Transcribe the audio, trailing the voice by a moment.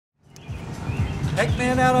Hack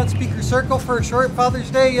Man out on speaker circle for a short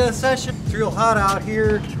Father's Day session. It's real hot out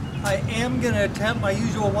here. I am going to attempt my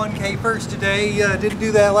usual 1K first today. Didn't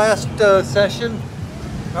do that last session.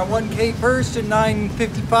 My 1K first at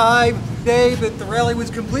 9:55 today, but the rally was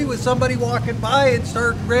complete with somebody walking by and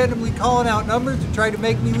started randomly calling out numbers to try to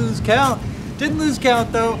make me lose count. Didn't lose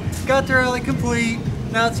count though. Got the rally complete.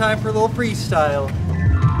 Now it's time for a little freestyle.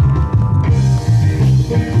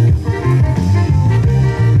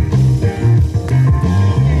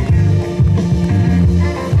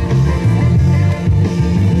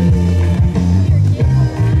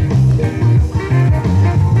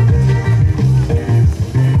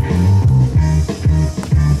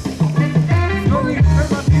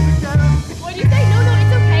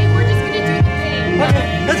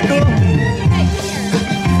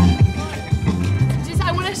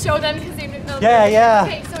 Show them because they know. Yeah.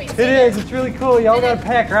 Okay, so it is. It's really cool. Y'all gotta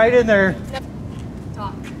pack right in there.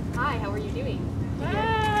 Talk. Hi, how are you doing?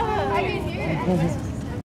 I can hear it.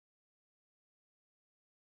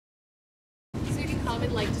 So you can come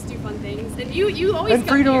and like just do fun things, and you always. And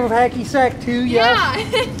freedom of hacky sack too. Yeah.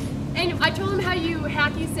 And I told them how you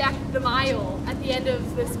hacky sacked the mile at the end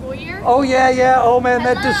of the school year. Oh yeah. Oh man,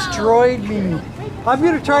 that destroyed me. I'm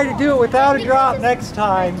gonna try to do it without a drop next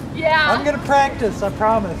time. Yeah. I'm gonna practice, I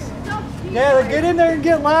promise. Yeah, get in there and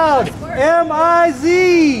get loud.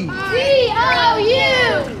 M-I-Z. C-O-U.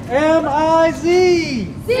 M-I-Z.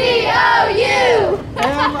 C-O-U.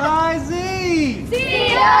 M-I-Z.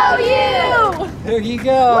 C-O-U. There you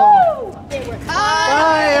go. Woo.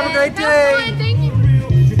 Bye, have a great day.